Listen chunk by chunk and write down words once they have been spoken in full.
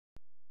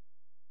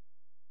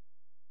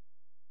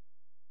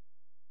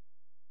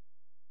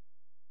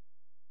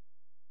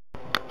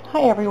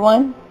Hi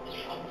everyone,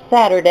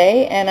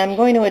 Saturday, and I'm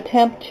going to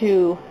attempt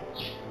to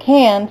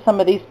can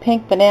some of these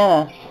pink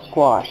banana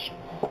squash.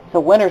 It's a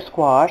winter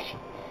squash.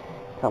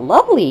 It's a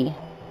lovely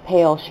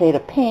pale shade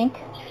of pink,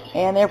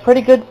 and they're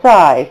pretty good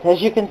size.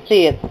 As you can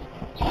see, it's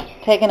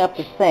taken up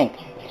the sink.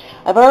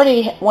 I've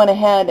already went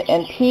ahead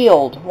and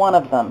peeled one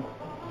of them,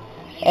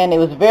 and it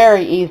was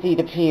very easy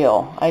to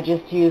peel. I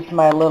just used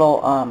my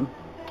little,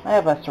 I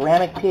have a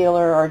ceramic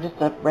peeler or just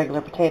a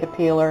regular potato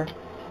peeler,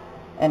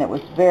 and it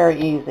was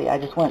very easy. I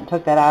just went and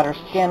took that outer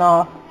skin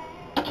off,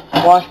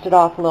 washed it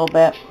off a little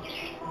bit.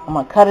 I'm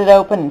going to cut it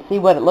open and see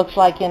what it looks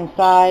like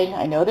inside.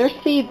 I know there's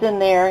seeds in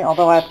there,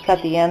 although I've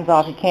cut the ends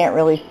off, you can't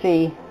really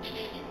see.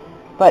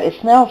 But it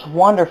smells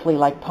wonderfully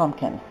like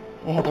pumpkin.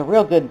 It has a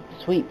real good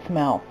sweet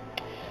smell.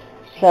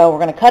 So we're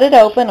going to cut it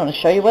open. I'm going to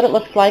show you what it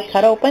looks like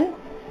cut open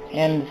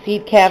and the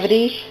seed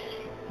cavity.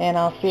 And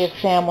I'll see if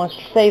Sam wants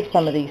to save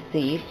some of these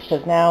seeds,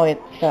 because now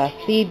it's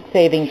seed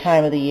saving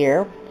time of the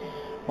year.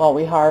 While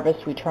we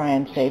harvest, we try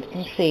and save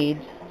some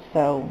seeds.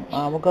 So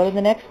we'll go to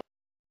the next.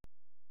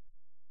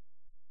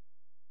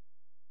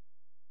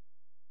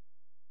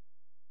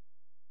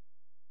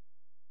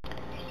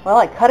 Well,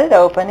 I cut it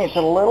open. It's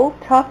a little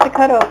tough to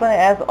cut open,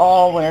 as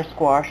all winter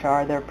squash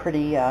are. They're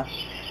pretty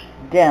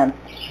dense.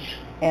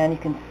 And you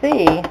can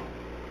see the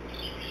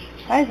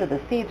size of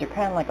the seeds are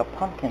kind of like a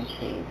pumpkin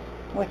seed,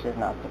 which is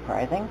not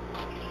surprising.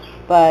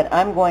 But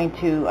I'm going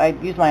to, I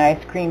use my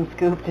ice cream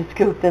scoop to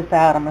scoop this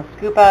out. I'm going to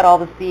scoop out all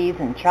the seeds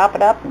and chop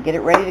it up and get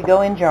it ready to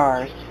go in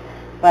jars.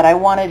 But I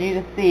wanted you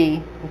to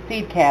see the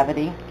seed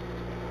cavity,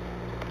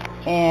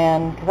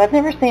 and because I've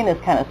never seen this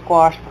kind of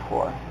squash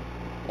before.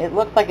 It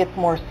looks like it's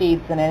more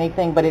seeds than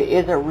anything, but it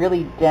is a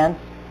really dense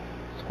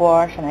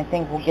squash, and I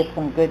think we'll get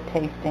some good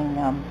tasting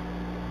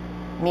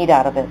meat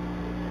out of it.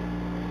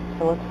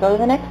 So let's go to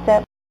the next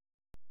step.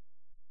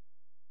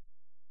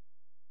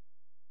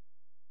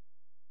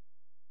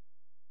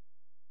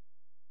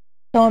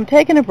 So I'm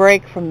taking a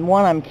break from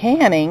one I'm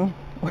canning,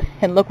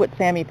 and look what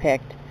Sammy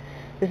picked.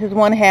 This is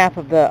one half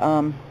of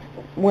the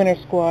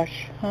winter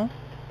squash. Huh?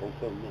 Don't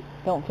film me.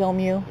 Don't film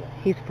you?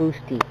 He's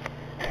foosty.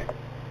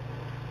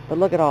 But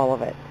look at all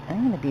of it.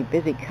 I'm going to be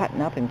busy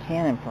cutting up and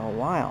canning for a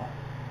while.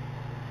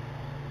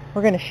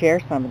 We're going to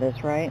share some of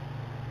this, right?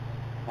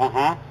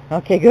 Uh-huh.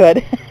 Okay,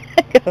 good.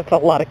 Because it's a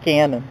lot of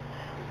canning.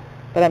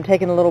 But I'm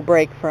taking a little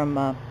break from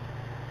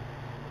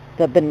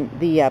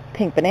the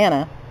pink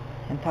banana,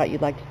 and thought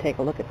you'd like to take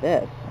a look at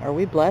this. Are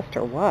we blessed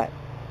or what?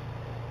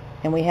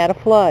 And we had a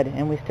flood,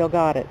 and we still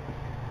got it.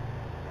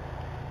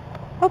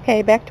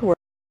 Okay, back to work.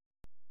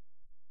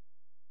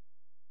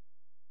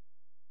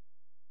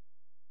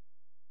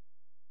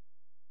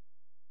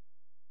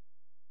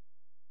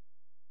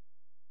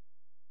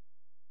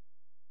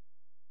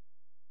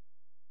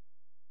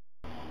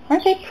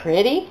 Aren't they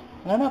pretty?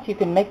 I don't know if you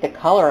can make the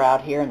color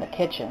out here in the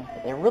kitchen,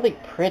 but they're really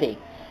pretty.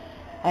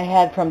 I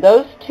had from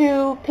those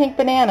two pink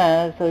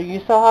bananas, so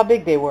you saw how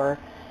big they were,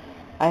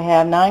 I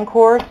have 9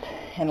 quarts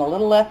and a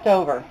little left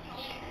over.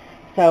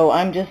 So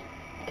I'm just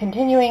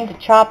continuing to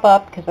chop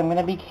up, because I'm going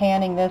to be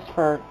canning this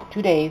for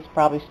 2 days,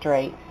 probably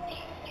straight.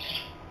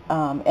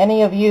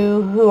 Any of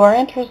you who are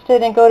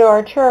interested and go to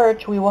our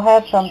church, we will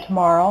have some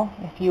tomorrow.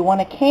 If you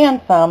want to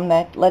can some,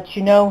 that lets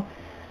you know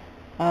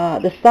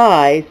the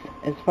size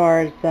as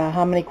far as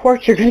how many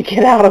quarts you're going to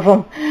get out of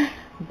them.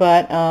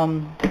 But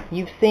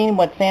you've seen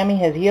what Sammy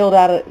has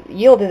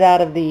yielded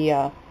out of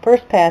the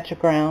first patch of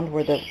ground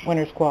where the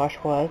winter squash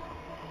was.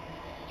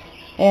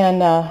 And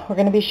we're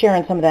going to be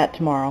sharing some of that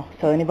tomorrow.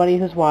 So anybody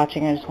who's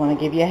watching, I just want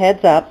to give you a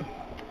heads up.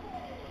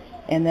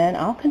 And then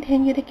I'll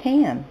continue to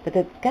can. But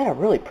it's got a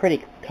really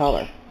pretty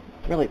color.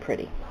 Really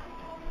pretty.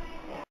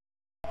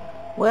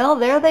 Well,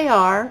 there they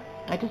are.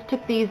 I just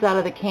took these out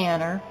of the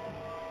canner.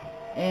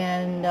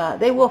 And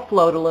they will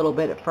float a little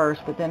bit at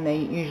first, but then they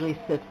usually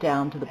sift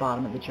down to the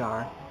bottom of the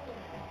jar.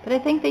 But I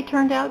think they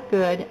turned out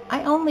good.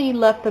 I only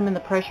left them in the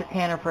pressure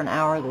canner for an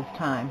hour this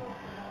time.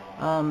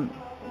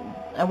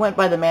 I went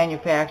by the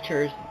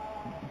manufacturer's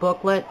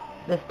booklet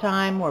this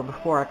time, or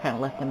before I kind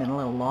of left them in a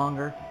little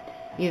longer.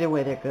 Either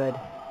way, they're good.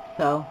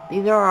 So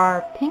these are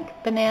our pink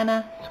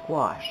banana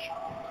squash.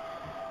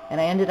 And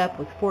I ended up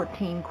with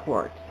 14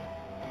 quarts.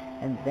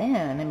 And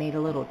then I made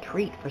a little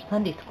treat for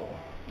Sunday school,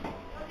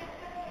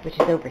 which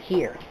is over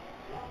here.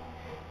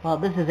 Well,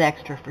 this is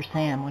extra for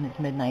Sam when it's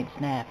midnight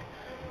snack.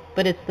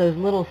 But it's those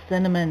little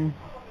cinnamon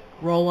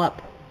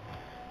roll-up,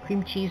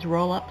 cream cheese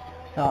roll-ups.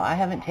 So I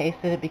haven't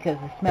tasted it because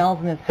the smells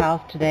in this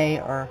house today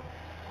are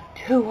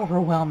too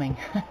overwhelming.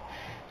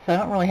 So I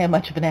don't really have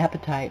much of an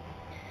appetite.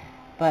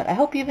 But I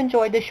hope you've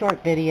enjoyed this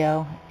short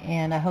video,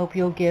 and I hope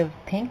you'll give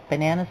pink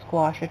banana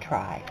squash a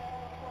try.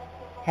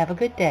 Have a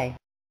good day.